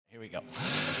we go.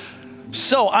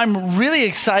 So I'm really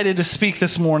excited to speak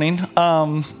this morning.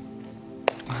 And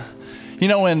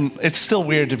it's still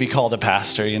weird to be called a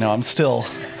pastor. I'm still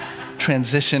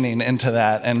transitioning into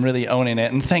that and really owning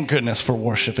it. And thank goodness for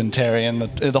worship and Terry and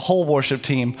the whole worship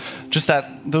team. Just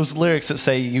those lyrics that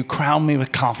say, "You crown me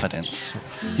with confidence."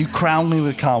 You crown me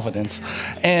with confidence.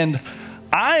 And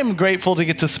I'm grateful to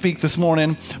get to speak this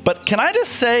morning. But can I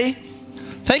just say,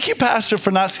 thank you, Pastor,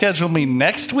 for not scheduling me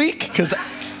next week, because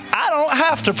I don't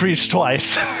have to preach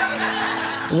twice.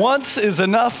 Once is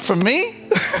enough for me.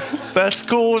 That's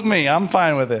cool with me. I'm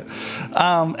fine with it.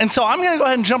 And so I'm going to go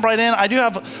ahead and jump right in. I do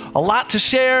have a lot to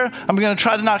share. I'm going to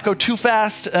try to not go too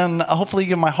fast and hopefully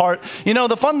give my heart.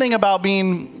 The fun thing about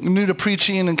being new to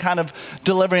preaching and kind of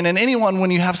delivering, and anyone,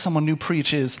 when you have someone new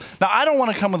preach, is, now I don't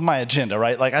want to come with my agenda,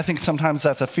 right? Like, I think sometimes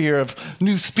that's a fear of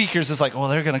new speakers, is like, well,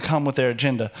 they're going to come with their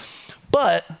agenda.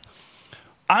 But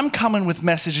I'm coming with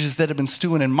messages that have been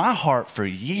stewing in my heart for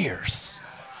years.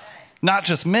 Not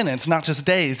just minutes, not just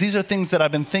days. These are things that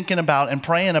I've been thinking about and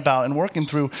praying about and working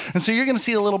through. And so you're going to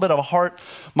see a little bit of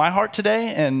my heart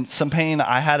today, and some pain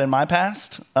I had in my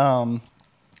past, and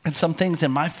some things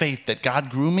in my faith that God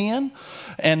grew me in,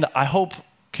 and I hope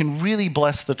can really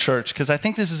bless the church, because I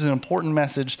think this is an important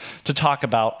message to talk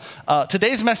about.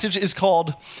 Today's message is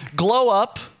called Glow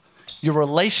Up Your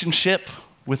Relationship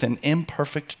with an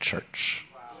Imperfect Church.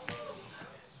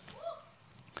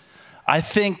 I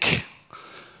think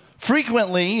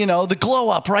frequently, the glow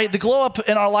up, right? The glow up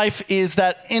in our life is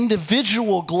that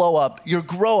individual glow up, your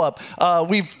grow up.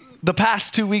 The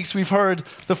past 2 weeks, we've heard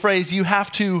the phrase, you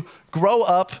have to grow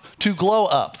up to glow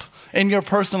up in your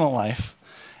personal life.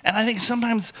 And I think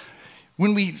sometimes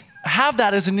when we have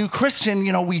that as a new Christian,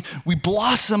 we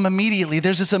blossom immediately.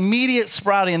 There's this immediate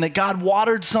sprouting that God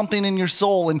watered something in your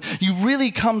soul and you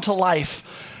really come to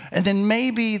life. And then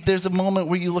maybe there's a moment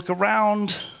where you look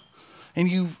around and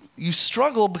you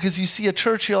struggle because you see a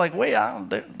church, you're like, wait,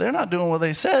 they're not doing what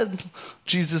they said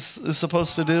Jesus is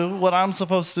supposed to do, what I'm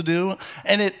supposed to do.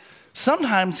 And it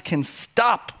sometimes can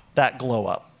stop that glow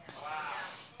up.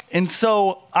 And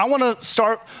so I want to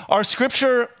start our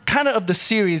scripture kind of the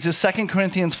series is 2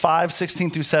 Corinthians 5, 16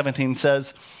 through 17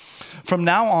 says, "From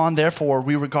now on, therefore,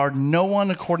 we regard no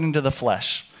one according to the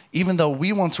flesh. Even though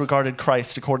we once regarded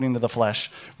Christ according to the flesh,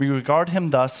 we regard him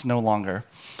thus no longer.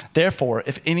 Therefore,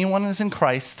 if anyone is in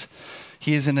Christ,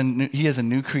 he is a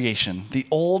new creation. The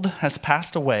old has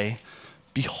passed away.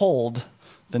 Behold,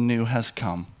 the new has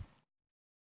come."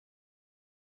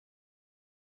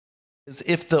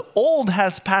 If the old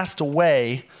has passed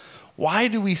away, why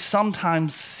do we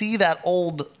sometimes see that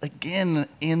old again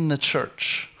in the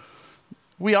church?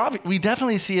 We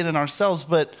definitely see it in ourselves,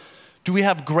 but do we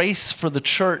have grace for the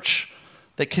church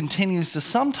that continues to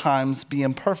sometimes be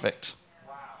imperfect?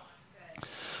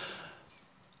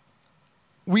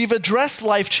 We've addressed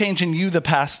life change in you the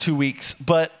past 2 weeks,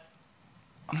 but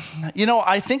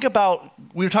I think about,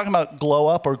 we were talking about glow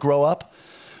up or grow up,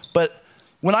 but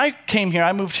when I came here,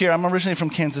 I moved here, I'm originally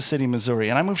from Kansas City, Missouri,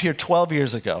 and I moved here 12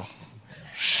 years ago.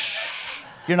 Shh,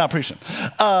 you're not preaching.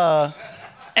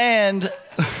 And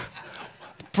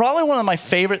probably one of my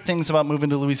favorite things about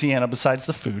moving to Louisiana, besides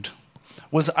the food,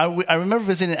 was I remember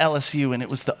visiting LSU, and it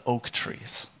was the oak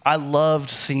trees. I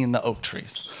loved seeing the oak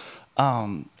trees.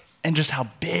 And just how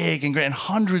big and great and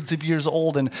hundreds of years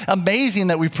old, and amazing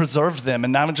that we preserved them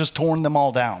and haven't just torn them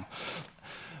all down.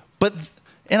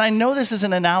 And I know this is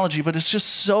an analogy, but it's just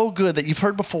so good that you've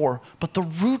heard before, but the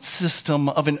root system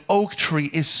of an oak tree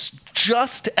is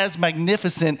just as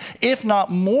magnificent, if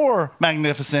not more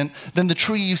magnificent, than the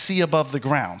tree you see above the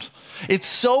ground. It's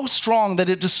so strong that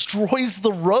it destroys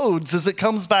the roads as it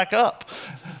comes back up.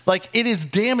 Like, it is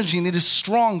damaging, it is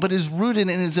strong, but it is rooted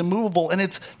and is immovable, and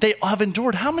they have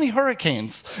endured how many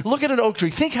hurricanes? Look at an oak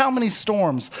tree. Think how many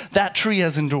storms that tree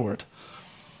has endured.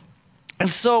 And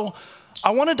so I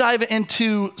want to dive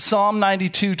into Psalm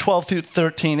 92, 12 through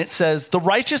 13. It says, "The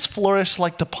righteous flourish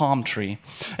like the palm tree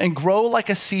and grow like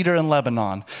a cedar in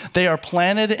Lebanon. They are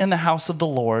planted in the house of the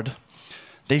Lord.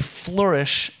 They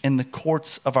flourish in the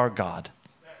courts of our God."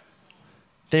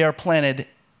 They are planted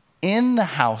in the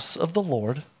house of the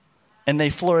Lord, and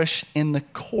they flourish in the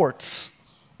courts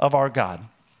of our God.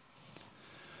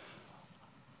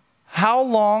 How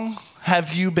long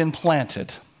have you been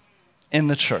planted in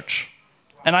the church?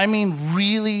 And I mean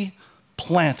really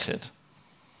planted.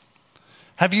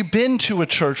 Have you been to a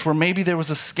church where maybe there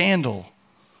was a scandal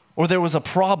or there was a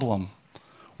problem?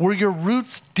 Were your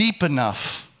roots deep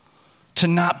enough to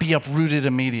not be uprooted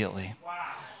immediately? Wow.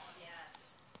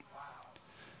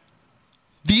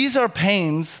 These are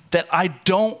pains that I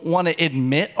don't want to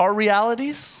admit are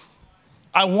realities,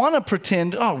 I want to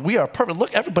pretend, oh, we are perfect.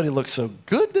 Look, everybody looks so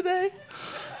good today.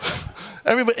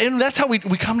 Everybody, and that's how we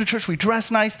come to church. We dress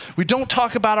nice. We don't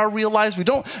talk about our real lives.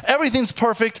 Everything's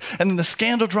perfect. And then the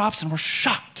scandal drops and we're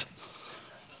shocked.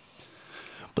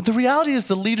 But the reality is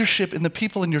the leadership and the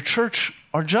people in your church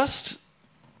are just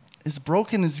as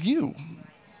broken as you.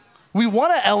 We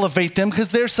want to elevate them because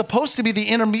they're supposed to be the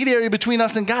intermediary between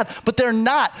us and God, but they're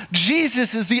not.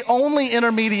 Jesus is the only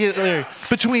intermediary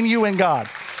between you and God.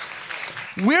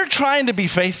 We're trying to be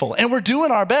faithful and we're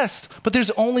doing our best, but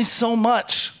there's only so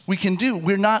much we can do.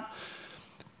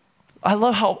 I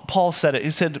love how Paul said it.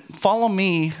 He said, follow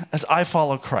me as I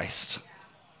follow Christ.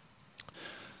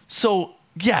 So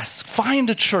yes, find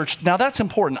a church. Now that's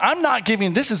important.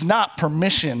 This is not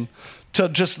permission to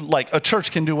just like a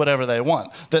church can do whatever they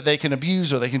want, that they can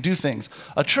abuse or they can do things.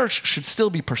 A church should still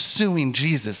be pursuing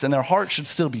Jesus and their heart should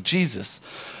still be Jesus.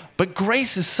 But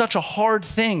grace is such a hard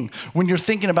thing when you're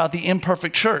thinking about the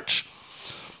imperfect church.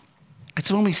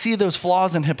 It's when we see those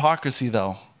flaws and hypocrisy,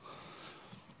 though,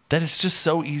 that it's just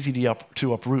so easy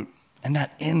to uproot. And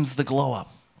that ends the glow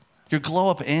up. Your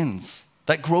glow up ends.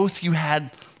 That growth you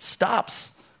had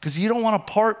stops because you don't want a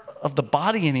part of the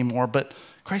body anymore. But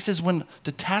Christ says when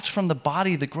detached from the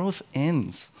body, the growth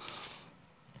ends.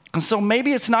 And so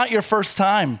maybe it's not your first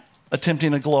time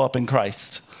attempting to glow up in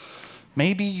Christ.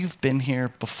 Maybe you've been here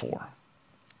before.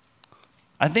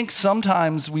 I think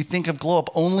sometimes we think of glow up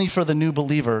only for the new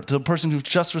believer, the person who's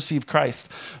just received Christ.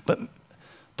 But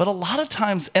a lot of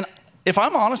times, and if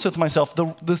I'm honest with myself,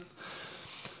 the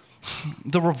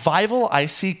revival I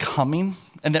see coming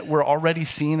and that we're already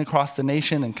seeing across the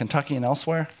nation and Kentucky and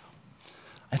elsewhere,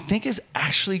 I think is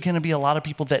actually going to be a lot of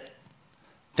people that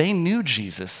they knew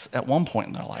Jesus at one point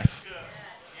in their life.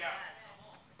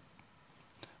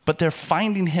 But they're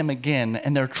finding him again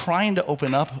and they're trying to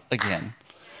open up again.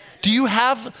 Do you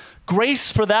have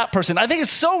grace for that person? I think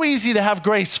it's so easy to have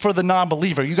grace for the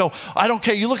non-believer. You go, I don't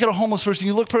care. You look at a homeless person,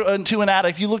 you look to an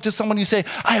addict, you look to someone, you say,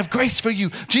 I have grace for you.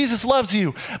 Jesus loves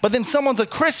you. But then someone's a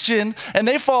Christian and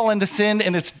they fall into sin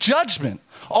and it's judgment.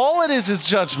 All it is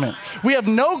judgment. We have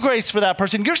no grace for that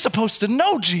person. You're supposed to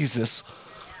know Jesus.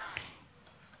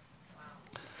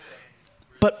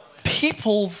 But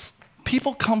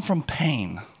people come from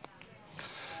pain.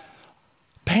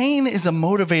 Pain is a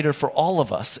motivator for all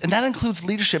of us, and that includes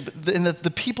leadership. And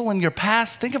the people in your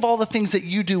past, think of all the things that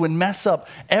you do and mess up.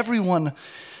 Everyone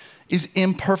is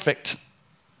imperfect.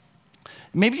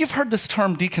 Maybe you've heard this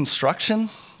term deconstruction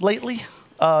lately.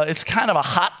 It's kind of a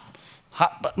hot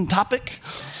button topic.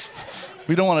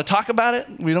 We don't want to talk about it.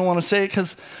 We don't want to say it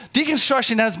because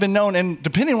deconstruction has been known, and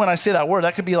depending on when I say that word,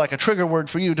 that could be like a trigger word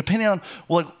for you, depending on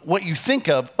what you think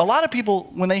of. A lot of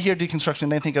people, when they hear deconstruction,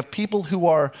 they think of people who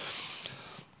are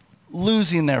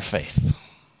losing their faith.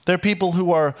 They're people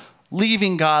who are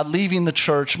leaving God, leaving the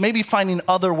church, maybe finding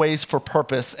other ways for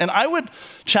purpose. And I would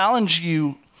challenge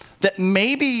you that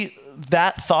maybe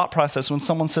that thought process, when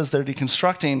someone says they're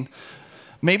deconstructing,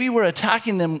 maybe we're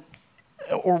attacking them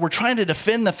or we're trying to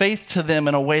defend the faith to them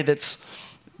in a way that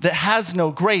has no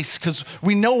grace because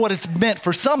we know what it's meant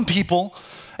for some people.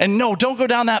 And no, don't go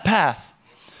down that path.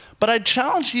 But I'd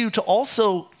challenge you to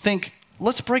also think,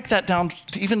 let's break that down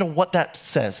to even to what that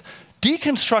says.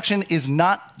 Deconstruction is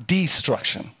not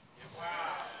destruction.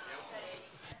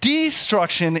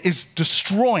 Destruction is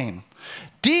destroying.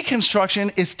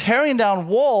 Deconstruction is tearing down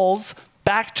walls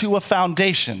back to a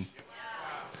foundation.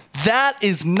 That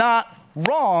is not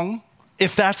wrong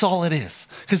if that's all it is.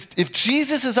 Because if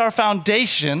Jesus is our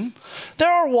foundation, there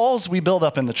are walls we build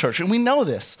up in the church. And we know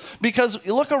this because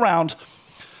you look around,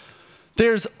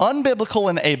 there's unbiblical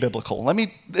and abiblical. Let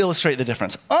me illustrate the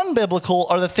difference. Unbiblical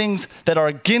are the things that are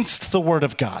against the word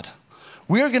of God.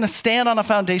 We are going to stand on a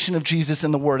foundation of Jesus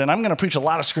in the word, and I'm going to preach a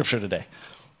lot of scripture today.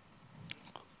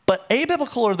 But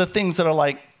abiblical are the things that are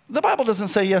like, the Bible doesn't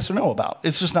say yes or no about.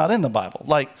 It's just not in the Bible.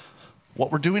 Like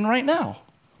what we're doing right now.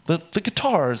 The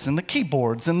guitars and the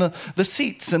keyboards and the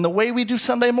seats and the way we do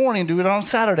Sunday morning, do it on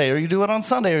Saturday, or you do it on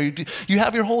Sunday, or you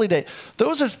have your holy day.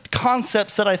 Those are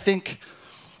concepts that I think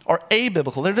are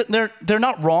abiblical. They're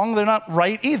not wrong. They're not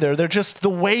right either. They're just the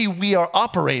way we are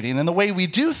operating and the way we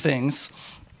do things.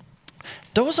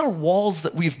 Those are walls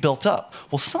that we've built up.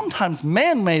 Well, sometimes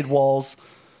man-made walls,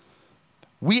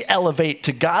 we elevate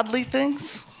to godly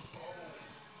things.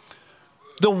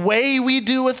 The way we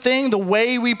do a thing, the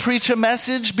way we preach a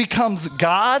message becomes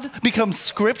God, becomes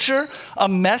scripture. A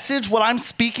message, what I'm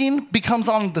speaking, becomes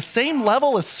on the same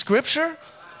level as scripture.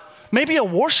 Maybe a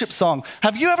worship song.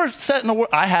 Have you ever sat in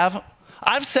I have.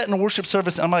 I've sat in a worship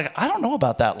service and I'm like, I don't know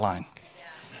about that line.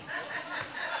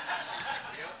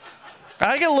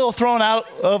 I get a little thrown out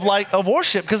of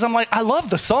worship because I'm like, I love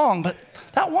the song, but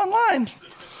That one line.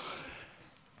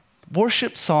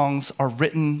 Worship songs are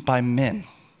written by men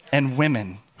and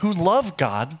women who love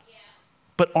God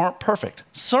but aren't perfect.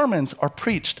 Sermons are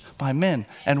preached by men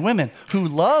and women who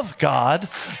love God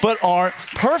but aren't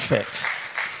perfect.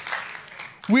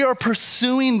 We are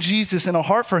pursuing Jesus in a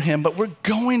heart for him, but we're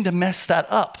going to mess that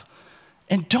up.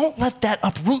 And don't let that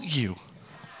uproot you.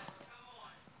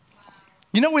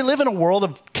 You know, we live in a world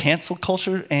of cancel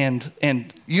culture,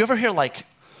 and you ever hear like,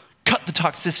 cut the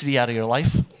toxicity out of your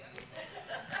life?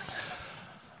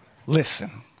 Listen,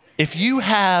 if you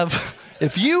have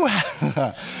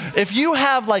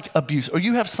like abuse, or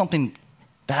you have something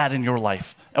bad in your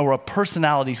life, or a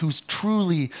personality who's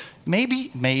truly,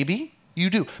 maybe you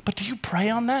do, but do you pray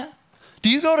on that? Do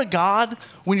you go to God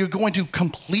when you're going to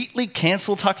completely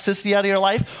cancel toxicity out of your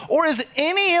life? Or is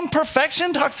any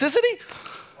imperfection toxicity?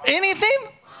 Anything?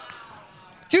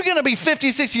 You're gonna be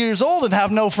 56 years old and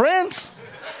have no friends.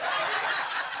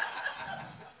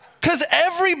 Because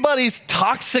everybody's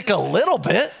toxic a little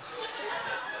bit.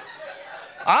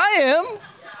 I am.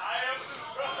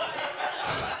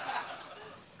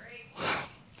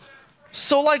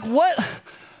 So like what,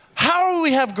 how do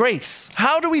we have grace?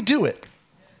 How do we do it?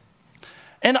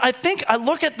 And I think I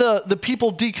look at the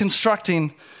people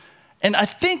deconstructing, and I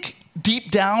think deep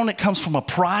down it comes from a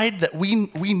pride that we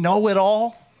know it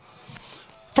all.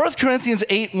 1 Corinthians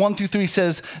 8, 1-3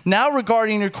 says, now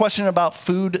regarding your question about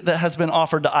food that has been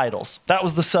offered to idols. That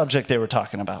was the subject they were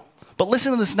talking about. But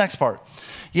listen to this next part.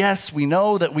 Yes, we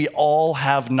know that we all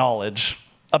have knowledge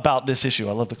about this issue.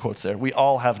 I love the quotes there. We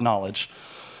all have knowledge.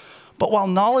 But while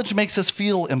knowledge makes us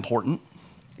feel important,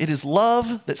 it is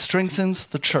love that strengthens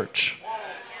the church.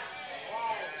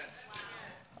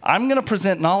 I'm going to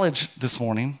present knowledge this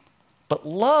morning, but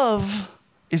love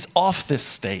is off this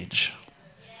stage.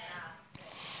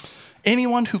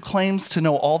 Anyone who claims to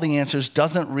know all the answers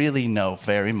doesn't really know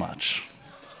very much.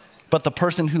 But the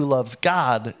person who loves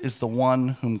God is the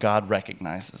one whom God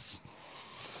recognizes.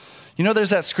 You know,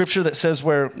 there's that scripture that says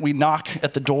where we knock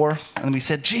at the door and we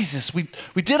said, Jesus, we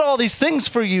did all these things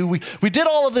for you. We did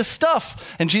all of this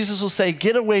stuff. And Jesus will say,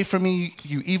 get away from me,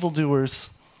 you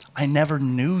evildoers. I never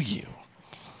knew you.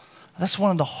 That's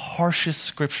one of the harshest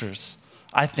scriptures,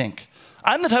 I think.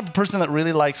 I'm the type of person that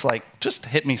really likes, just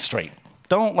hit me straight.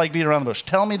 Don't beat around the bush.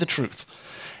 Tell me the truth.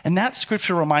 And that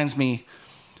scripture reminds me,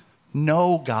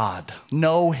 know God,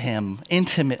 know him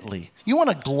intimately. You want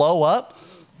to glow up?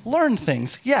 Learn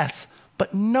things, yes,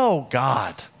 but know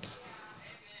God.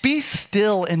 Be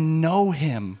still and know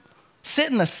him.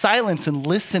 Sit in the silence and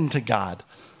listen to God.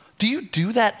 Do you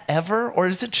do that ever? Or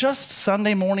is it just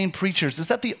Sunday morning preachers? Is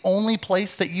that the only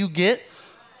place that you get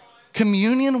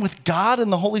communion with God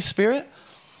and the Holy Spirit?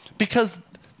 Because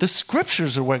the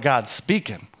scriptures are where God's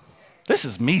speaking. This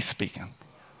is me speaking.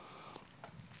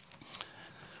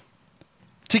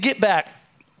 To get back,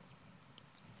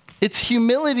 it's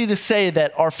humility to say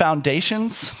that our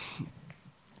foundations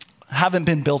haven't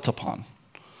been built upon.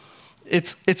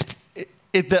 It's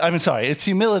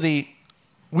humility.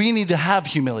 We need to have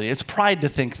humility. It's pride to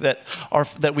think that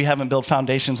we haven't built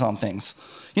foundations on things.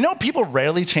 You know, people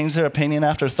rarely change their opinion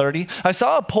after 30. I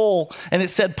saw a poll and it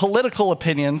said political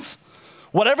opinions.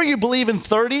 Whatever you believe in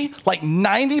 30,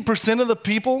 90% of the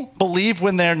people believe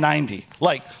when they're 90.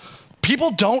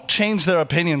 People don't change their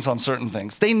opinions on certain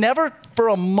things. They never for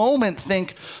a moment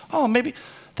think, oh, maybe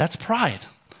that's pride.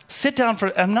 Sit down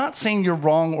I'm not saying you're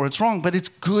wrong or it's wrong, but it's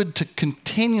good to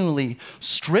continually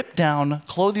strip down,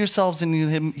 clothe yourselves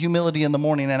in humility in the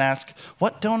morning and ask,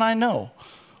 what don't I know?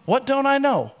 What don't I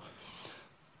know?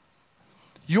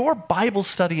 Your Bible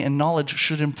study and knowledge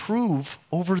should improve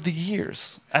over the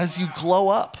years as you glow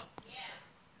up.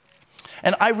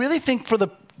 And I really think for the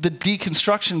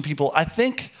deconstruction people, I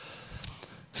think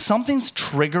something's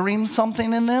triggering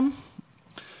something in them.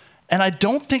 And I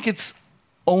don't think it's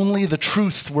only the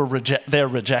truth they're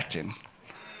rejecting.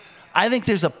 I think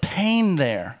there's a pain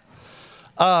there.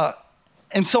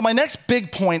 And so my next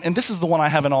big point, and this is the one I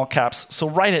have in all caps, so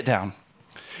write it down.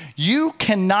 You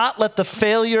cannot let the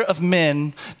failure of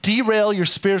men derail your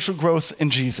spiritual growth in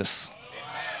Jesus.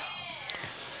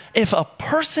 If a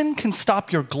person can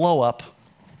stop your glow up,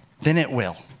 then it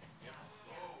will.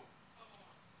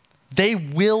 They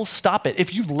will stop it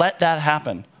if you let that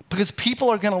happen, because people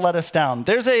are going to let us down.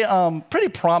 There's a pretty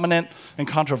prominent and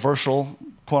controversial,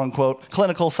 quote unquote,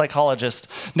 clinical psychologist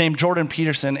named Jordan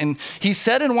Peterson. And he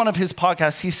said in one of his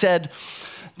podcasts, he said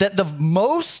that the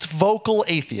most vocal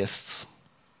atheists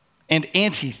and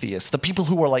anti-theists, the people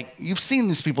who are you've seen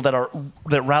these people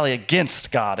that rally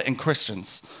against God and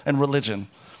Christians and religion,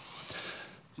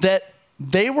 that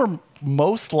they were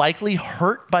most likely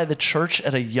hurt by the church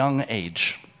at a young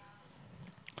age.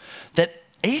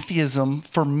 atheism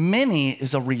for many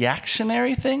is a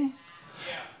reactionary thing.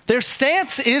 Their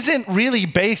stance isn't really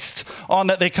based on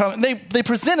that they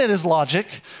present it as logic,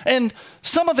 and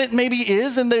some of it maybe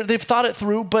is, and they've thought it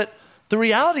through, but the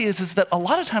reality is that a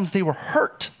lot of times they were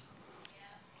hurt.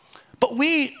 But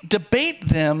we debate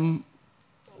them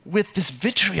with this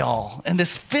vitriol and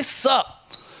this fists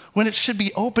up when it should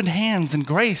be open hands and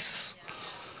grace.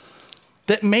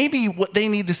 That maybe what they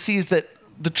need to see is that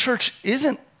the church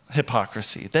isn't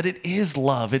hypocrisy, that it is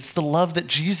love. It's the love that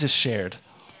Jesus shared.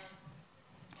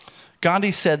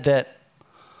 Gandhi said that,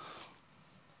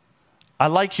 I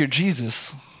like your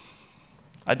Jesus,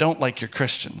 I don't like your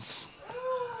Christians.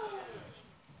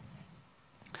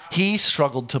 He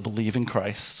struggled to believe in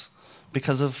Christ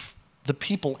because of the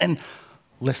people. And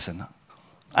listen,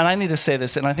 and I need to say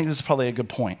this, and I think this is probably a good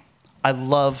point. I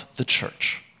love the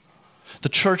church. The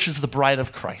church is the bride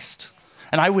of Christ.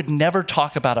 And I would never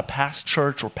talk about a past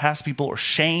church or past people or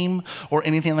shame or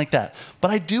anything like that.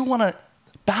 But I do want to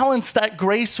balance that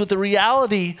grace with the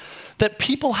reality that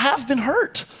people have been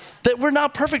hurt, that we're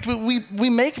not perfect. We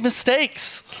make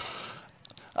mistakes.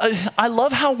 I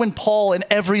love how when Paul in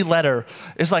every letter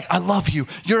is like, I love you,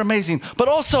 you're amazing, but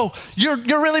also you're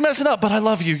really messing up, but I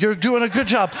love you, you're doing a good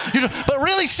job. But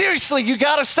really seriously, you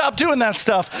gotta stop doing that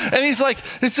stuff. And he's like,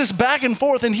 it's this back and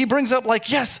forth, and he brings up like,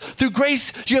 yes, through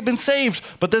grace you have been saved,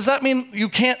 but does that mean you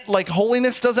can't, like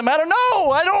holiness doesn't matter?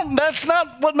 No, I don't, that's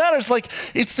not what matters. Like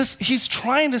it's this, he's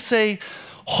trying to say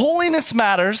holiness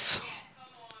matters,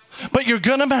 but you're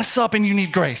gonna mess up and you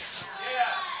need grace.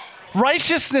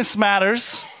 Righteousness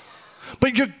matters,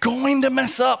 but you're going to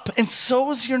mess up, and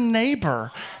so is your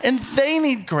neighbor, and they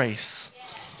need grace.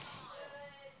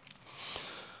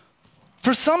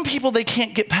 For some people, they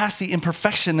can't get past the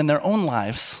imperfection in their own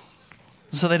lives,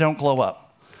 so they don't glow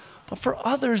up. But for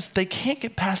others, they can't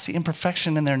get past the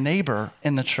imperfection in their neighbor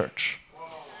in the church.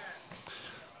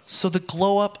 So the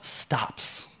glow up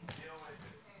stops.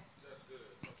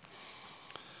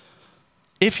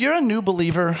 If you're a new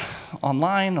believer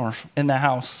online or in the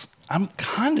house, I'm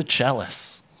kind of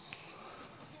jealous.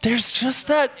 There's just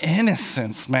that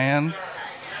innocence, man.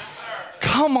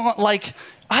 Come on, like,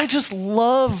 I just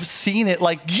love seeing it.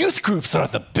 Like, youth groups are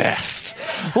the best.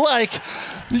 Like,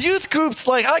 youth groups,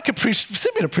 like, I could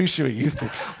send me to preach to a youth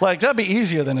group. Like, that'd be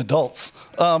easier than adults.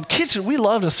 Kids, we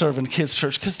love to serve in kids'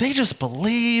 church because they just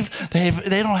believe. They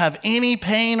don't have any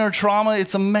pain or trauma.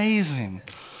 It's amazing.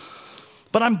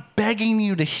 But I'm begging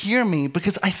you to hear me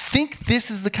because I think this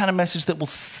is the kind of message that will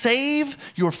save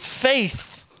your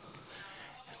faith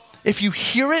if you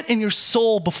hear it in your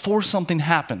soul before something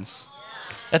happens.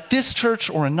 At this church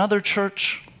or another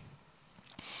church,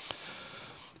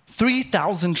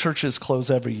 3,000 churches close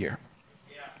every year.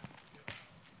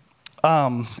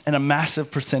 And a massive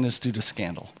percentage due to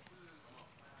scandal.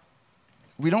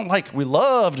 We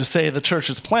love to say the church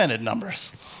is planted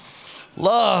numbers.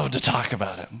 Love to talk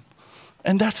about it.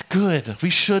 And that's good.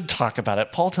 We should talk about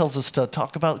it. Paul tells us to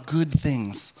talk about good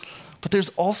things. But there's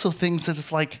also things that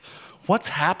it's like, what's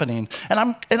happening?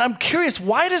 And I'm curious,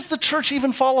 why does the church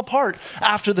even fall apart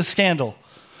after the scandal?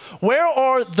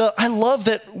 I love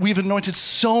that we've anointed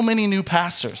so many new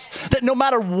pastors, that no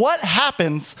matter what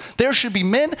happens, there should be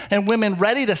men and women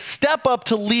ready to step up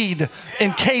to lead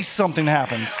in case something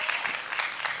happens.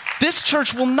 This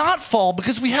church will not fall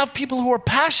because we have people who are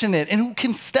passionate and who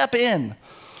can step in.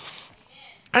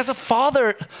 As a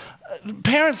father,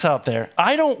 parents out there,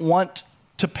 I don't want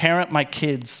to parent my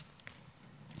kids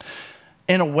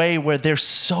in a way where they're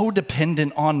so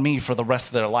dependent on me for the rest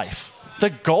of their life. The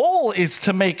goal is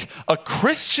to make a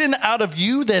Christian out of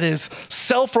you that is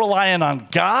self-reliant on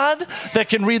God, that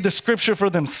can read the scripture for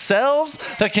themselves,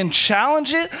 that can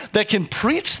challenge it, that can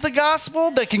preach the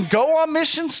gospel, that can go on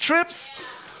missions trips,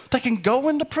 that can go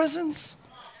into prisons.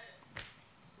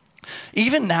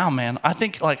 Even now, man, I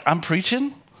think like I'm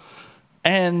preaching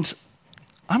and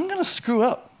I'm gonna screw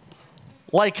up.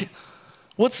 Like,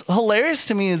 what's hilarious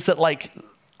to me is that like,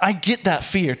 I get that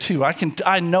fear too.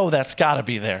 I know that's gotta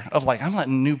be there of like, I'm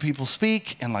letting new people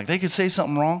speak and like they could say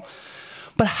something wrong.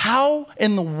 But how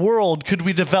in the world could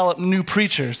we develop new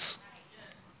preachers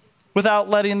without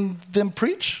letting them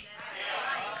preach?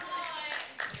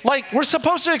 Like, we're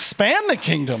supposed to expand the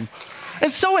kingdom.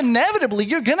 And so inevitably,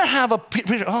 you're going to have a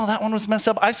preacher, oh, that one was messed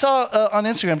up. I saw on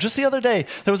Instagram just the other day,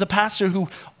 there was a pastor who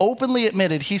openly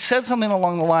admitted, he said something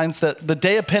along the lines that the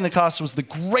day of Pentecost was the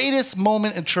greatest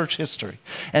moment in church history.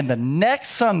 And the next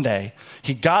Sunday,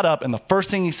 he got up and the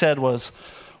first thing he said was,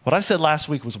 what I said last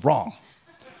week was wrong.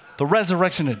 The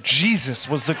resurrection of Jesus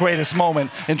was the greatest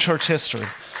moment in church history.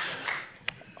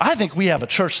 I think we have a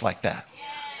church like that.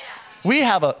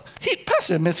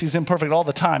 Pastor admits he's imperfect all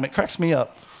the time. It cracks me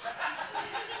up.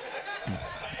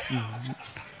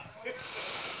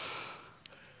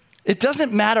 It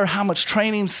doesn't matter how much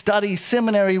training, study,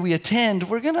 seminary we attend,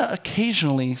 we're going to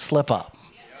occasionally slip up.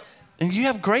 And you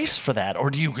have grace for that, or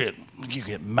do you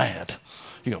get mad?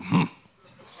 You go,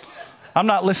 I'm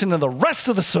not listening to the rest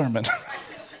of the sermon.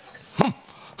 I'm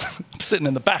sitting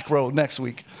in the back row next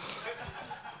week.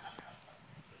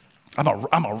 I'm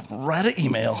a write an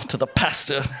email to the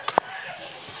pastor.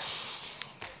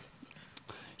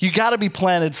 You got to be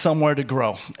planted somewhere to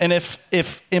grow. And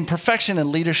if imperfection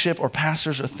in leadership or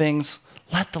pastors or things,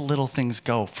 let the little things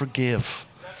go. Forgive.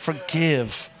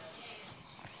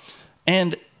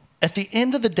 And at the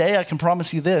end of the day, I can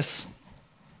promise you this.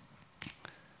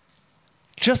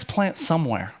 Just plant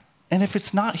somewhere. And if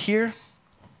it's not here,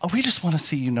 we just want to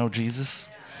see you know Jesus.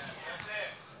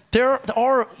 There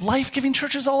are life-giving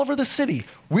churches all over the city.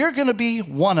 We're going to be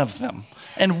one of them.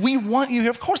 And we want you here.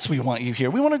 Of course we want you here.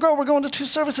 We want to grow. We're going to 2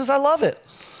 services. I love it.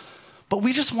 But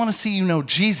we just want to see you know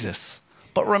Jesus.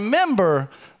 But remember,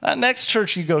 that next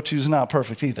church you go to is not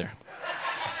perfect either.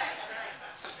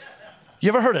 You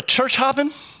ever heard of church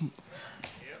hopping?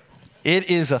 It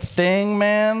is a thing,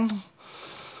 man.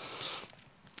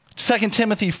 2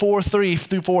 Timothy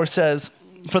 4:3-4 says,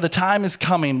 for the time is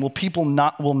coming will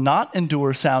not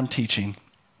endure sound teaching,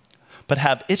 but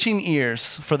have itching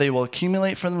ears, for they will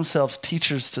accumulate for themselves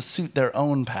teachers to suit their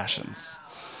own passions,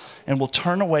 and will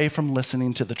turn away from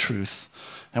listening to the truth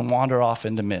and wander off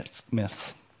into myths.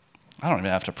 I don't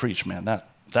even have to preach, man.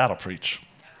 That'll preach.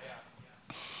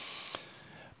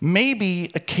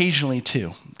 Maybe occasionally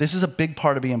too. This is a big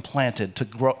part of being planted. To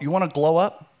grow, you want to glow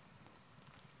up?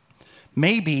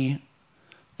 Maybe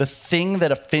the thing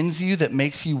that offends you, that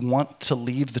makes you want to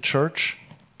leave the church,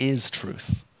 is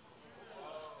truth.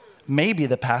 Maybe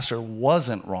the pastor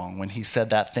wasn't wrong when he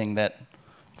said that thing that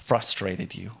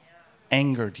frustrated you,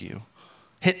 angered you,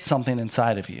 hit something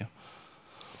inside of you.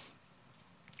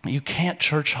 You can't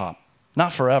church hop,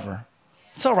 not forever.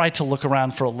 It's all right to look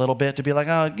around for a little bit, to be like,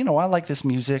 oh, I like this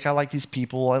music, I like these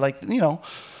people,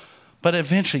 but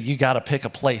eventually you got to pick a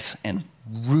place and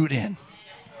root in.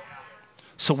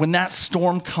 So when that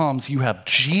storm comes, you have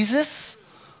Jesus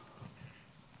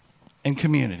and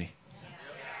community.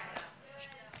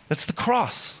 That's the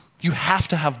cross. You have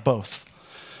to have both.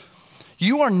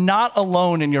 You are not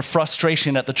alone in your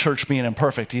frustration at the church being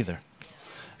imperfect either.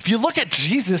 If you look at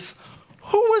Jesus,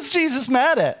 who was Jesus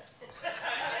mad at?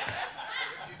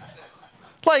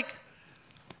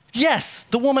 Yes,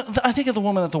 I think of the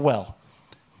woman at the well.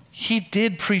 He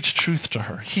did preach truth to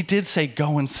her. He did say,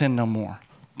 go and sin no more.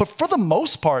 But for the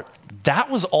most part, that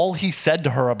was all he said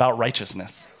to her about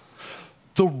righteousness.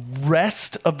 The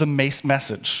rest of the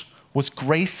message was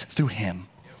grace through him,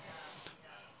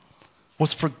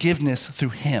 was forgiveness through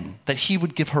him, that he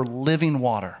would give her living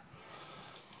water.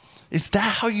 Is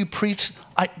that how you preach?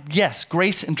 Yes,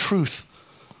 grace and truth.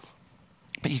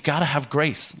 But you got to have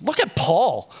grace. Look at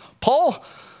Paul.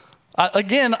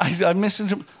 I mentioned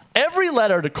him. Every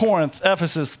letter to Corinth,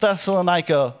 Ephesus,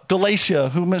 Thessalonica, Galatia,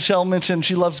 who Michelle mentioned,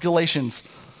 she loves Galatians.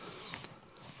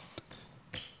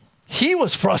 He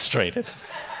was frustrated.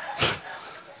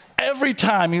 Every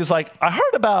time he was like, I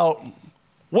heard about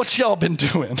what y'all been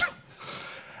doing.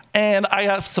 And I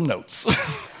have some notes.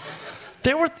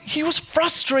 He was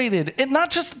frustrated. And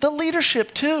not just the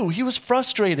leadership too. He was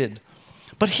frustrated.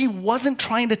 But he wasn't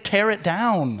trying to tear it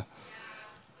down.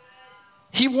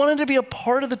 He wanted to be a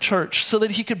part of the church so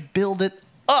that he could build it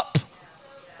up.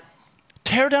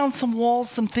 Tear down some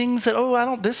walls, some things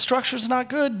that, this structure's not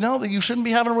good. No, you shouldn't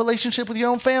be having a relationship with your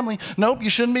own family. Nope, you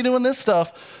shouldn't be doing this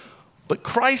stuff. But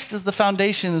Christ is the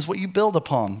foundation, is what you build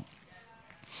upon.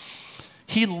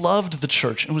 He loved the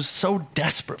church and was so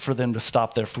desperate for them to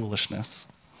stop their foolishness.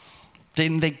 They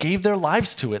gave their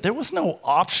lives to it. There was no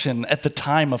option at the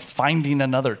time of finding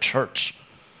another church.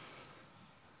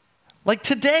 Like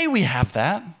today we have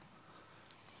that.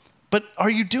 But are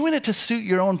you doing it to suit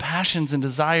your own passions and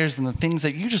desires and the things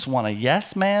that you just want a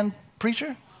yes man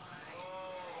preacher?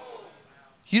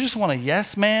 You just want a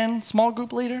yes man small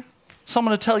group leader?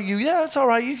 Someone to tell you, yeah, it's all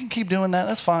right, you can keep doing that,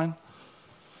 that's fine.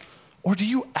 Or do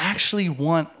you actually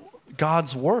want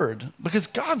God's word? Because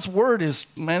God's word is,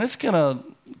 man, it's going to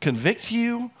convict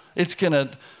you. It's going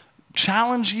to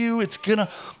challenge you.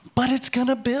 But it's going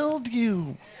to build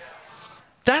you.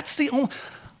 That's the only,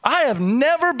 I have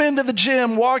never been to the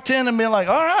gym, walked in and been like,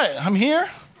 all right, I'm here.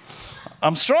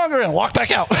 I'm stronger, and walk back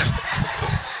out.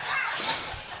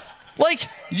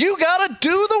 You got to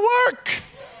do the work.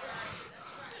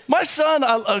 My son,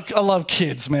 I love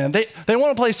kids, man. They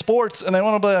want to play sports, and they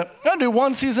want to play, I'm going to do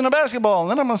one season of basketball,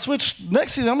 and then I'm going to switch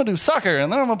next season, I'm going to do soccer,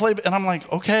 and then I'm going to play, and I'm like,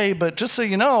 okay, but just so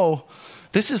you know,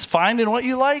 this is finding what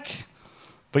you like,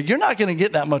 but you're not going to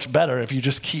get that much better if you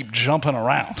just keep jumping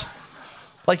around.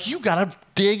 Like, you got to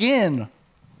dig in,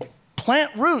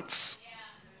 plant roots,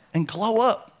 and glow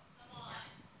up.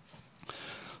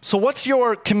 So what's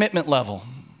your commitment level?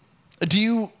 Do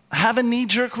you have a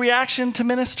knee-jerk reaction to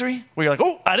ministry where you're like,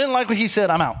 oh, I didn't like what he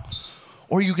said, I'm out?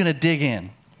 Or are you going to dig in?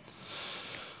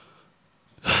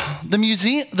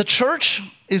 The church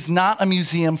is not a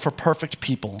museum for perfect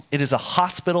people. It is a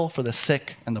hospital for the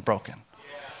sick and the broken.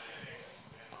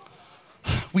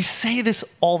 We say this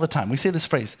all the time. We say this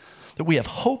phrase, that we have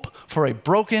hope for a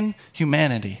broken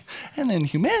humanity. And then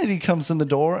humanity comes in the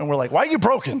door and we're like, why are you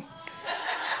broken?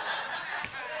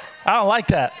 I don't like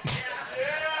that.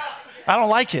 I don't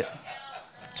like it.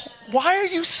 Why are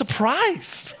you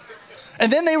surprised?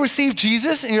 And then they receive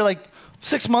Jesus and you're like,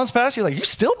 6 months pass, you're like, you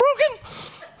still broken?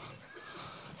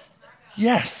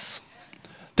 Yes.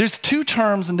 There's two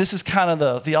terms, and this is kind of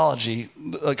the theology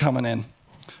coming in.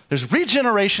 There's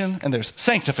regeneration and there's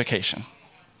sanctification.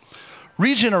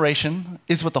 Regeneration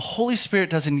is what the Holy Spirit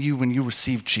does in you when you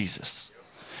receive Jesus.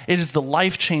 It is the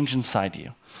life change inside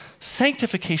you.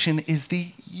 Sanctification is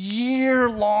the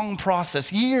year-long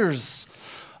process, years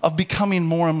of becoming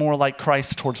more and more like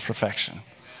Christ towards perfection.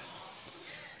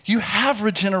 You have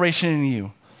regeneration in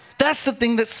you. That's the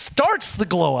thing that starts the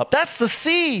glow up. That's the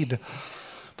seed.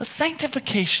 But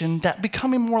sanctification, that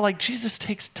becoming more like Jesus,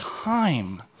 takes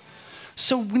time.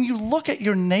 So when you look at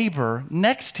your neighbor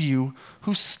next to you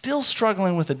who's still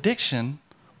struggling with addiction,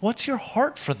 what's your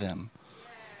heart for them?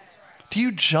 Do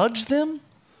you judge them?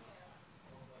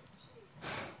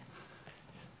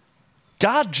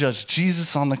 God judged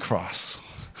Jesus on the cross.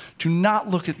 Do not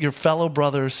look at your fellow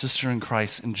brother or sister in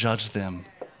Christ and judge them.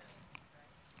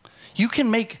 You can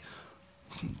make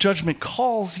judgment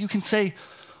calls. You can say,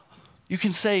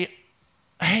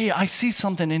 hey, I see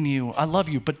something in you. I love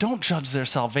you, but don't judge their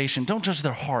salvation. Don't judge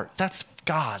their heart. That's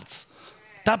God's.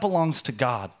 That belongs to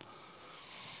God.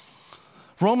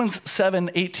 Romans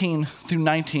 7:18 through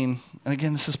 19, and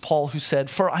again, this is Paul who said,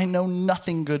 for I know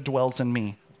nothing good dwells in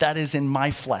me, that is in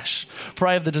my flesh. For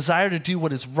I have the desire to do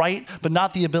what is right, but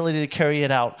not the ability to carry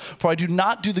it out. For I do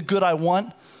not do the good I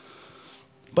want,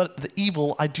 but the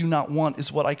evil I do not want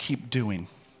is what I keep doing.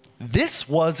 This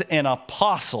was an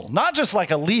apostle, not just like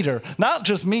a leader, not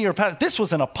just me or pastor. This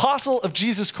was an apostle of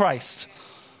Jesus Christ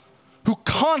who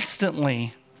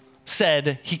constantly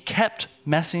said he kept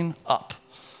messing up.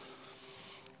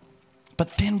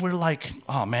 But then we're like,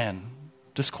 oh man,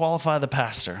 disqualify the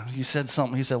pastor. He said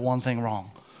something, he said one thing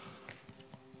wrong.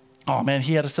 Oh man,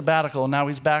 he had a sabbatical and now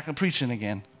he's back and preaching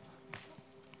again.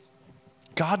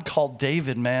 God called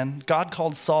David, man. God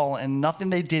called Saul, and nothing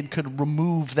they did could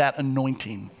remove that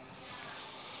anointing.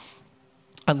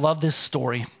 I love this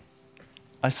story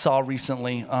I saw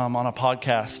recently on a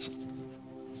podcast.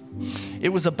 It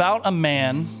was about a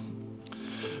man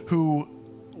who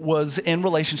was in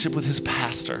relationship with his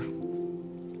pastor.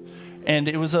 And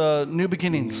it was a New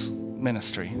Beginnings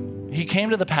ministry. He came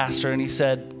to the pastor and he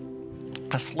said,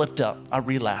 I slipped up, I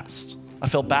relapsed. I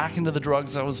fell back into the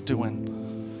drugs I was doing.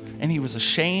 And he was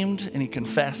ashamed and he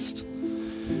confessed.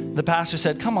 The pastor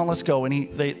said, come on, let's go.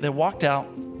 And they walked out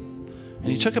and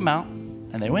he took him out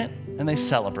and they went and they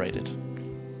celebrated.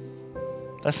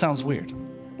 That sounds weird.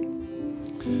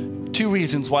 2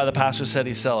 reasons why the pastor said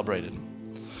he celebrated.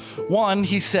 One,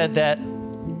 he said that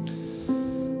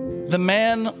the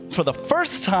man, for the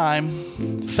first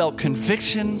time, felt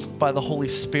conviction by the Holy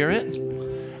Spirit,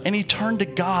 and he turned to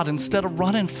God instead of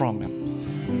running from him.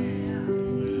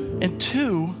 And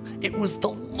 2, it was the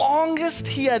longest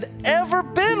he had ever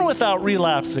been without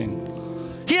relapsing.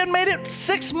 He had made it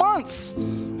 6 months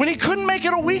when he couldn't make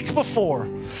it a week before.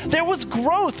 There was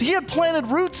growth. He had planted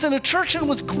roots in a church and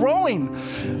was growing.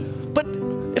 But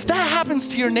if that happens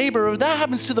to your neighbor, or that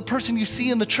happens to the person you see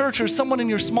in the church, or someone in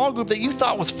your small group that you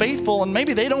thought was faithful, and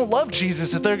maybe they don't love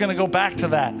Jesus if they're going to go back to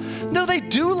that. No, they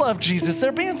do love Jesus.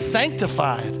 They're being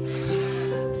sanctified.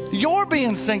 You're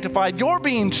being sanctified. You're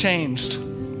being changed.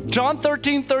 John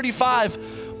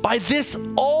 13:35, by this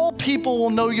all people will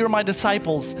know you're my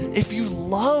disciples if you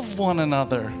love one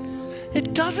another.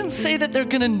 It doesn't say that they're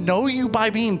going to know you by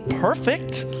being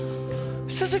perfect.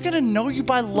 It says they're going to know you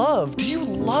by love. Do you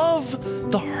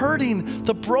love the hurting,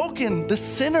 the broken, the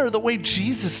sinner the way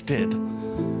Jesus did?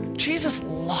 Jesus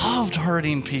loved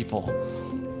hurting people.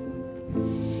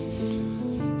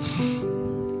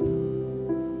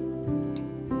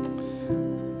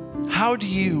 How do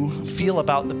you feel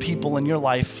about the people in your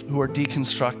life who are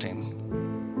deconstructing?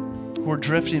 who are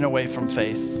drifting away from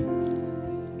faith?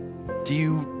 Do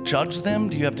you judge them?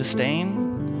 Do you have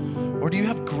disdain? Or do you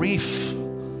have grief?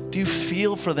 Do you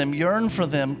feel for them, yearn for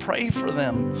them, pray for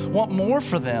them, want more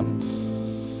for them?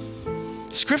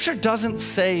 Scripture doesn't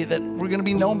say that we're going to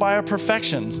be known by our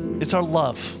perfection. It's our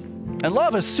love. And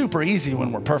love is super easy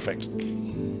when we're perfect.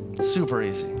 Super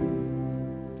easy.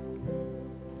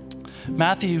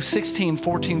 Matthew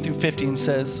 16:14-15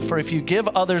 says, "For if you give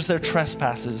others their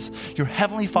trespasses, your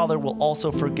heavenly Father will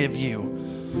also forgive you."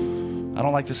 I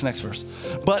don't like this next verse.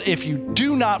 "But if you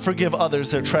do not forgive others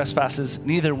their trespasses,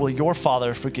 neither will your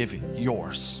Father forgive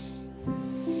yours."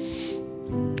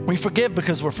 We forgive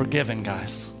because we're forgiven,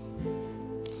 guys.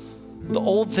 The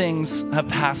old things have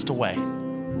passed away.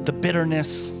 The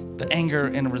bitterness, the anger,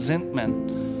 and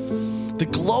resentment. The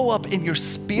glow up in your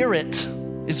spirit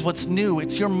is what's new.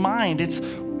 It's your mind.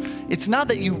 It's not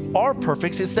that you are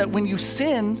perfect. It's that when you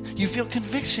sin, you feel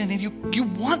conviction and you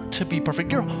want to be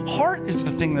perfect. Your heart is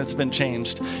the thing that's been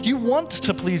changed. You want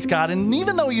to please God. And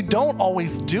even though you don't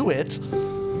always do it,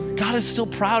 God is still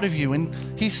proud of you. And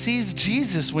he sees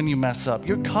Jesus when you mess up.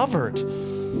 You're covered.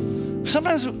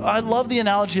 Sometimes I love the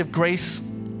analogy of grace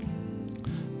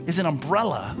is an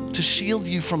umbrella to shield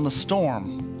you from the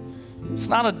storm. It's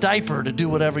not a diaper to do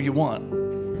whatever you want.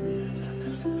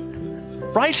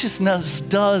 Righteousness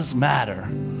does matter.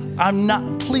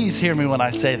 Please hear me when I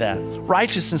say that.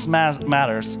 Righteousness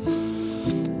matters.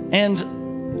 And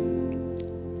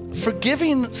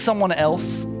forgiving someone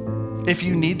else, if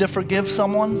you need to forgive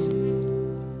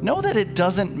someone, know that it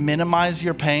doesn't minimize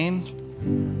your pain.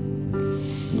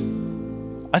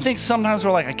 I think sometimes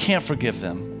we're like, I can't forgive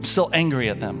them. I'm still angry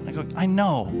at them. I go, I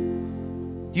know.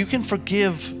 You can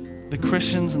forgive the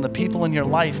Christians and the people in your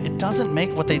life. It doesn't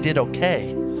make what they did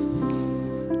okay.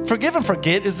 Forgive and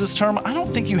forget is this term. I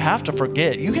don't think you have to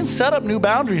forget. You can set up new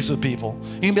boundaries with people.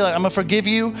 You can be like, I'm gonna forgive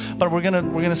you, but we're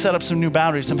gonna set up some new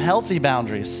boundaries, some healthy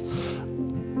boundaries.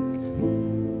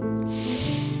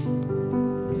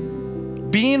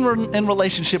 Being in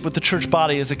relationship with the church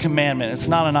body is a commandment. It's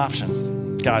not an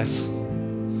option, guys.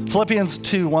 Philippians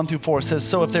 2:1-4 says,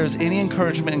 "So if there's any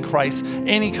encouragement in Christ,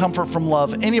 any comfort from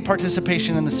love, any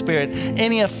participation in the Spirit,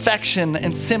 any affection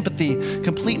and sympathy,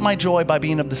 complete my joy by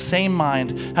being of the same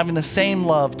mind, having the same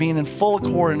love, being in full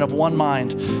accord and of one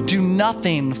mind. Do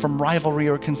nothing from rivalry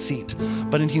or conceit,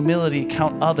 but in humility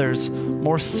count others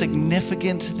more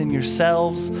significant than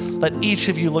yourselves. Let each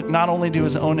of you look not only to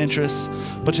his own interests,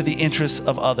 but to the interests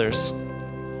of others."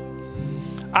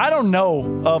 I don't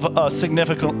know of a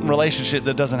significant relationship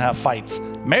that doesn't have fights.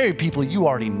 Married people, you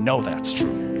already know that's true.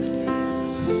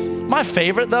 My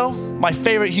favorite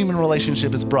human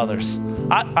relationship is brothers.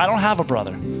 I don't have a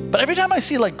brother. But every time I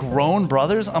see like grown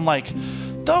brothers, I'm like,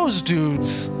 those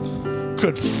dudes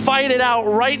could fight it out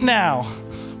right now.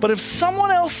 But if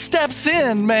someone else steps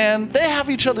in, man, they have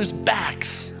each other's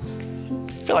backs.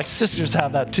 I feel like sisters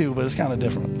have that too, but it's kind of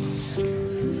different.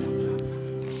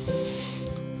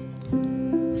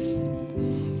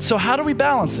 So how do we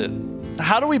balance it?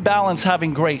 How do we balance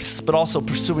having grace, but also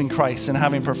pursuing Christ and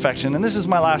having perfection? And this is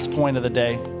my last point of the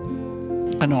day.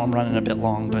 I know I'm running a bit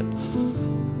long, but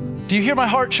do you hear my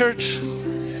heart, church?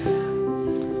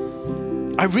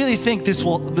 I really think that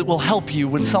will help you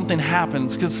when something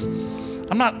happens, because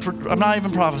I'm not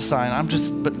even prophesying.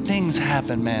 But things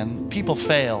happen, man. People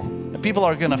fail, and people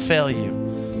are gonna fail you.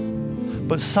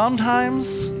 But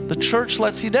sometimes the church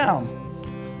lets you down.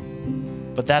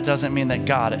 But that doesn't mean that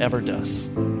God ever does.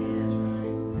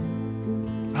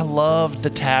 I loved the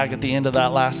tag at the end of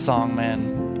that last song,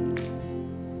 man.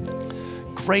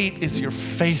 Great is your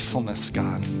faithfulness,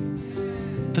 God.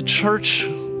 The church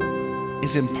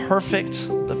is imperfect.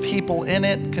 The people in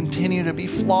it continue to be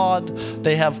flawed.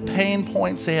 They have pain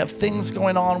points. They have things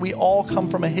going on. We all come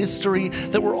from a history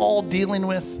that we're all dealing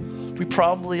with. We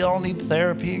probably all need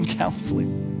therapy and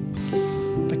counseling.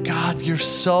 But God, you're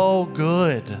so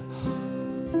good.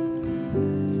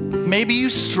 Maybe you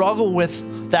struggle with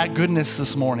that goodness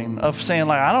this morning of saying,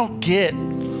 like, I don't get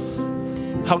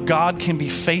how God can be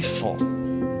faithful.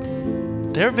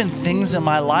 There have been things in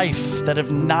my life that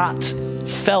have not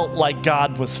felt like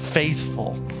God was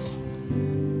faithful.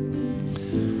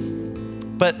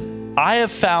 But I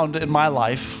have found in my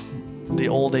life, the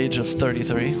old age of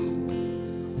 33,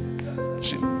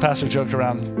 Pastor joked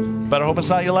around, better hope it's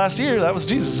not your last year. That was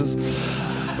Jesus's.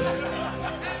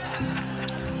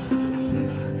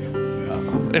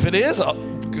 If it is,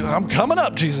 I'm coming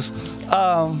up, Jesus.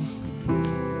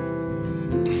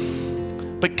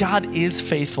 But God is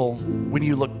faithful when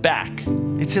you look back.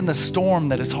 It's in the storm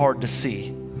that it's hard to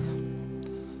see.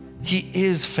 He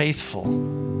is faithful.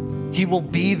 He will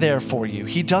be there for you.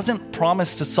 He doesn't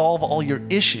promise to solve all your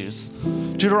issues.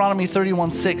 Deuteronomy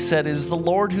 31:6 said, "It is the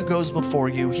Lord who goes before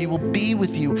you. He will be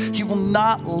with you. He will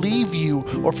not leave you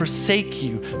or forsake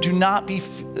you. Do not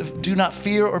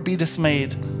fear or be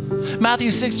dismayed."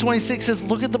 Matthew 6:26 says,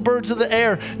 "Look at the birds of the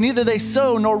air. Neither they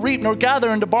sow nor reap nor gather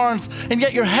into barns, and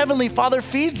yet your heavenly Father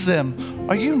feeds them.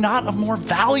 Are you not of more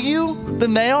value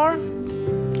than they are?"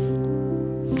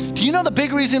 Do you know the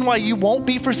big reason why you won't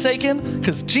be forsaken?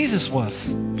 Because Jesus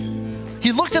was.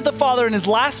 He looked at the Father in his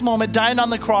last moment, dying on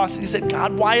the cross, and he said,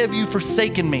 "God, why have you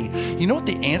forsaken me?" You know what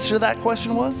the answer to that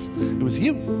question was? It was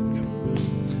you.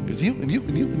 It was you and you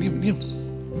and you and you and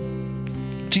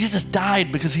you. Jesus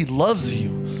died because he loves you,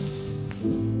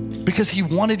 because he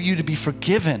wanted you to be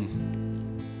forgiven.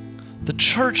 The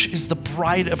church is the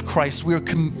bride of Christ. We are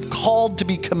called to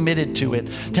be committed to it,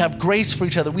 to have grace for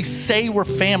each other. We say we're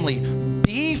family.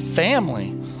 Be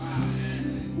family.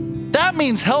 That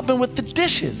means helping with the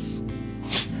dishes.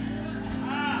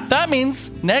 That means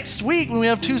next week when we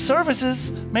have 2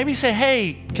 services, maybe say,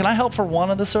 "Hey, can I help for one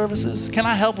of the services? Can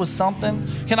I help with something?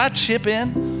 Can I chip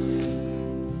in?"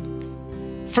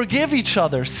 Forgive each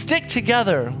other. Stick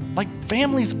together like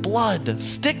family's blood.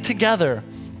 Stick together.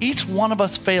 Each one of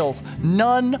us fails.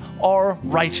 None are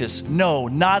righteous. No,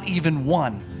 not even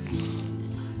one.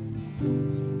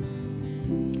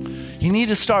 You need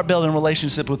to start building a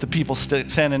relationship with the people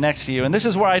standing next to you. And this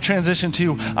is where I transition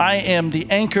to. I am the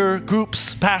Anchor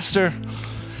Group's pastor.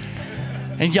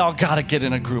 And y'all gotta get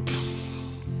in a group.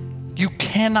 You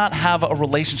cannot have a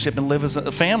relationship and live as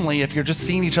a family if you're just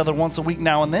seeing each other once a week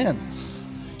now and then.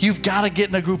 You've got to get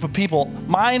in a group of people.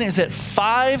 Mine is at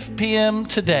 5 p.m.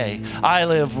 today. I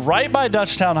live right by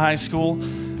Dutchtown High School.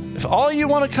 If all you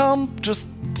want to come, just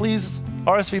please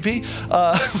RSVP.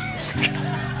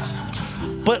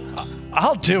 But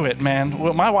I'll do it, man.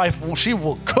 Well, my wife, she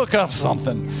will cook up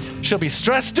something. She'll be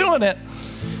stressed doing it,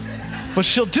 but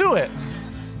she'll do it.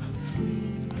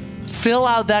 Fill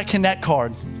out that Connect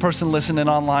card, person listening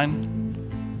online.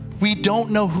 We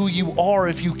don't know who you are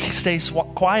if you stay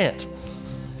quiet.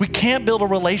 We can't build a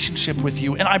relationship with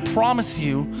you, and I promise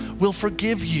you, we'll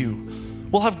forgive you.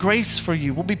 We'll have grace for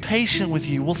you. We'll be patient with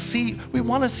you. We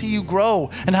want to see you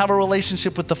grow and have a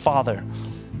relationship with the Father.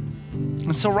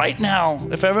 And so right now,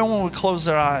 if everyone would close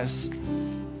their eyes.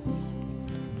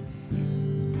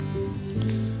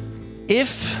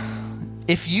 If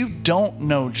you don't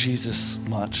know Jesus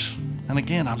much, and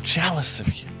again, I'm jealous of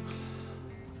you.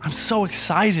 I'm so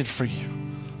excited for you.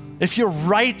 If you're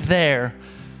right there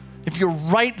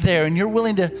and you're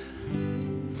willing to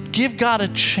give God a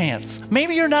chance.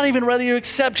 Maybe you're not even ready to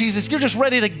accept Jesus. You're just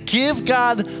ready to give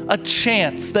God a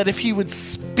chance that if he would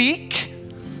speak,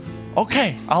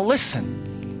 okay, I'll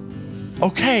listen.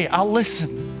 Okay, I'll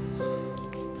listen.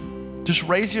 Just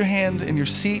raise your hand in your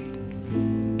seat.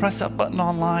 Press that button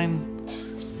online.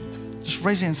 Just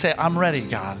raise it and say, "I'm ready,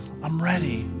 God. I'm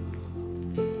ready.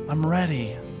 I'm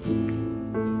ready.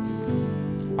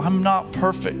 I'm not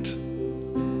perfect."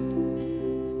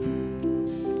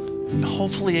 And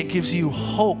hopefully it gives you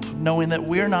hope knowing that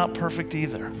we're not perfect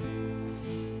either.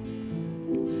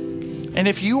 And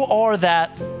if you are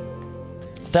that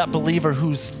believer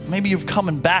who's maybe you're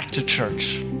coming back to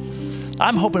church,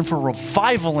 I'm hoping for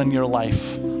revival in your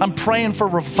life. I'm praying for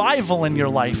revival in your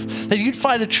life, that you'd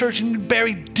find a church and you'd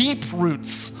bury deep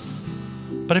roots.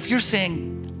 But if you're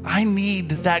saying, I need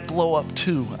that glow up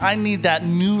too, I need that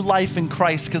new life in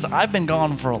Christ because I've been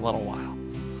gone for a little while,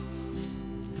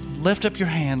 lift up your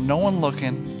hand, no one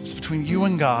looking, it's between you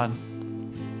and God.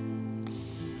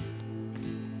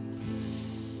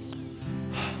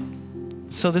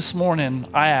 So this morning,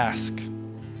 I ask,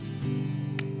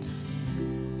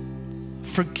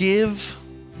 forgive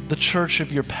the church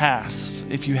of your past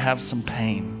if you have some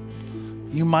pain.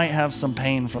 You might have some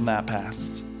pain from that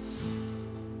past.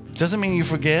 Doesn't mean you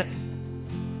forget.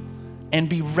 And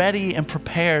be ready and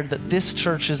prepared that this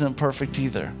church isn't perfect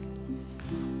either.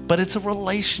 But it's a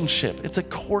relationship. It's a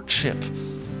courtship.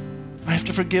 I have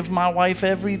to forgive my wife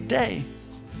every day.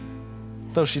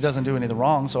 Though she doesn't do anything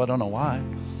wrong, so I don't know why.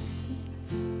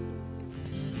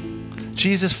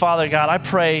 Jesus, Father God, I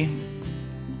pray.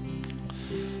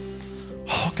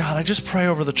 Oh God, I just pray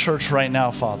over the church right now,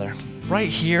 Father. Right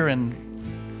here in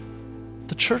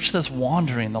the church that's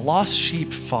wandering, the lost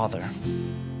sheep, Father.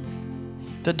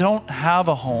 That don't have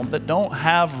a home, that don't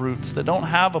have roots, that don't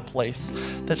have a place,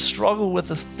 that struggle with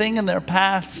a thing in their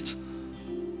past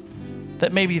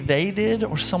that maybe they did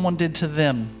or someone did to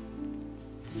them.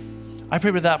 I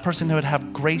pray with that person who would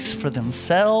have grace for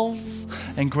themselves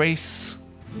and grace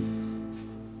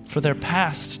for their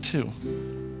past too.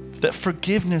 That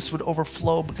forgiveness would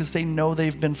overflow because they know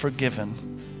they've been forgiven.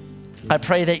 I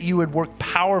pray that you would work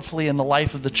powerfully in the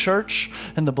life of the church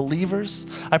and the believers.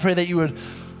 I pray that you would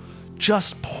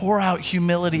just pour out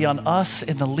humility on us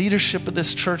in the leadership of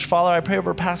this church. Father, I pray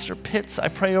over Pastor Pitts. I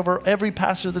pray over every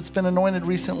pastor that's been anointed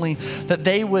recently, that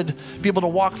they would be able to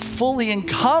walk fully and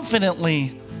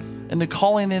confidently in the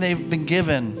calling that they've been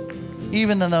given,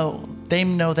 even though they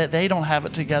know that they don't have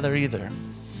it together either.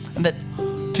 And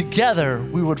that together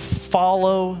we would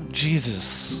follow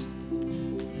Jesus.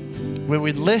 We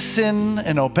would listen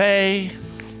and obey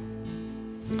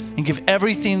and give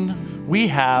everything we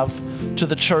have to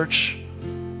the church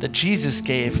that Jesus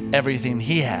gave everything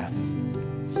he had.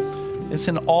 It's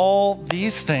in all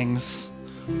these things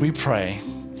we pray.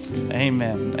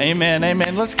 Amen. Amen.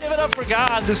 Amen. Let's give it up for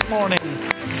God this morning.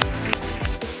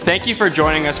 Thank you for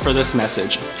joining us for this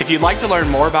message. If you'd like to learn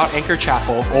more about Anchor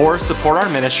Chapel or support our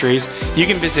ministries, you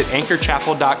can visit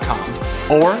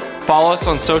anchorchapel.com or follow us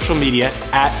on social media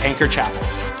at Anchor Chapel.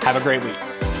 Have a great week.